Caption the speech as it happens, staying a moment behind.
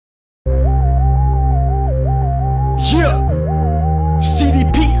Yeah,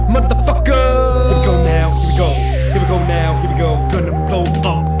 CDP, motherfucker. Here we go now, here we go. Here we go now, here we go. Gonna blow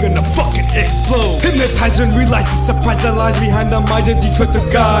up, gonna fucking explode. Hypnotize and realize the surprise that lies behind the minds of decrypt the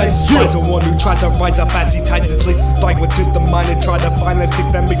guys. Surprise the one who tries to rise up as he ties his laces back into the mind and try to find a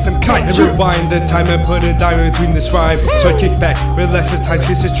thing that makes him kind. And rewind the time and put a diamond between this rhyme. So I kick back, relax his time,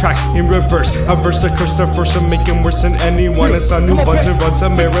 kiss his tracks in reverse. A verse to curse the first to make him worse than anyone. It's a new bunch and runs a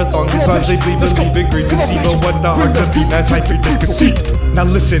marathon. These lines they believe great to see, but what the heart to beat, that's how they can see. Now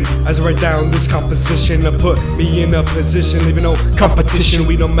listen, as I write down this composition to put me in a position, leaving no competition.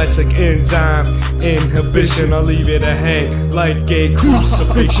 We don't match like enzyme inhibition. I'll leave it a hang like a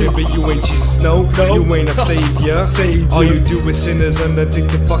crucifixion. But you ain't Jesus, no, you ain't a savior. All you do is sinners and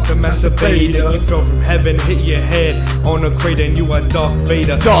addicted, fuck the masturbator. You fell from heaven, hit your head on a crater, and you are Darth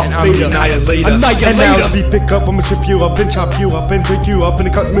Vader, and I'm the annihilator. And now as we pick up, I'ma trip you up and chop you up and drink you up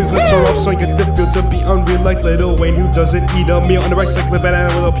and cut me with syrup, so I get the feel to be unreal like Lil Wayne, who doesn't eat a meal on the right cycle of banana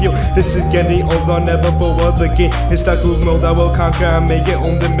with a peel. This is getting old, I'll never forward the game. It's that groove mode I will conquer. I make it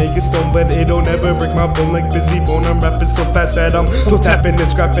home to make it stone, but it'll never break my bone like busy bone. I'm rapping so fast that I'm flow tapping and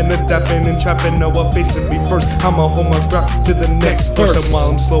scrapping and dapping and trapping. No, I'm facing me first. I'ma hold my ground to the next verse. And while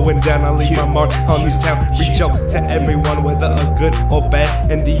I'm slowing down, I leave my mark on this town. Reach out to everyone, whether a good or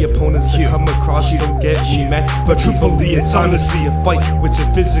bad. And the opponents that come across, you don't get me mad. But truthfully, it's honestly a fight which is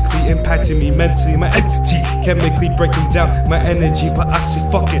physically impacting me mentally. My entity chemically breaking down my energy, but I say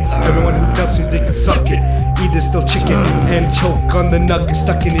fuck it. Everyone who does it, they can suck it. Eat it still chicken and choke on the nugget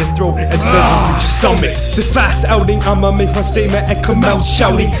stuck in your throat as it doesn't reach your stomach. This last outing, I'ma make my statement and come out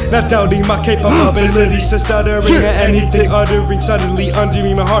shouting, not doubting my capabilities to stuttering at anything uttering. Suddenly under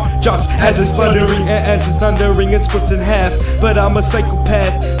me, my heart drops as it's fluttering, and as it's thundering, it splits in half. But I'm a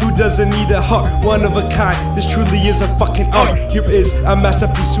psychopath who doesn't need a heart, one of a kind. This truly is a fucking art. Here is a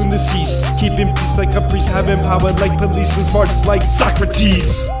masterpiece soon deceased, keeping peace like a priest, having power like police and smarts like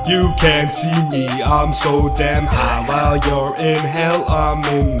Socrates. You can't see me, I'm so damn high. While you're in hell, I'm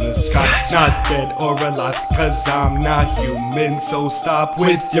in the sky. Not dead or alive, cause I'm not human. So stop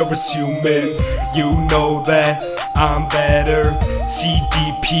with your assuming. You know that I'm better.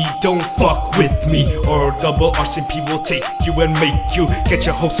 CDP, don't fuck with me, or DoubleRCMP will take you and make you get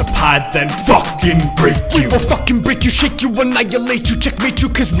your hopes up high, then fucking break you. We will fucking break you, shake you, annihilate you, checkmate you,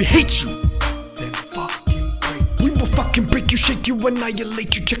 cause we hate you. Then fucking break you. We will fucking break you, shake you,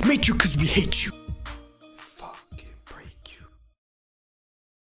 annihilate you, checkmate you, cause we hate you.